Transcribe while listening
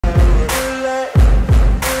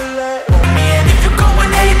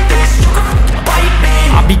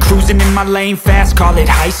Cruising in my lane fast, call it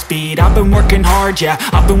high speed. I've been working hard, yeah,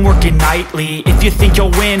 I've been working nightly. If you think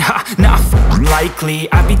you'll win, ha, nah,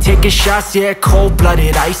 likely. I be taking shots, yeah,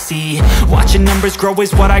 cold-blooded, icy. Watching numbers grow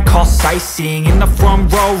is what I call sightseeing. In the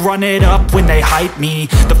front row, run it up when they hype me.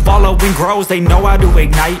 The following grows, they know how to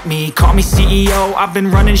ignite me. Call me CEO, I've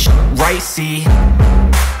been running right, see.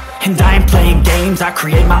 And I ain't playing games, I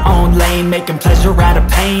create my own lane, making pleasure out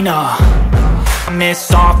of pain, I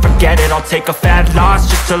miss all, forget it, I'll take a fat loss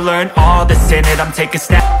just to learn all that's in it. I'm taking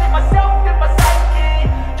snaps.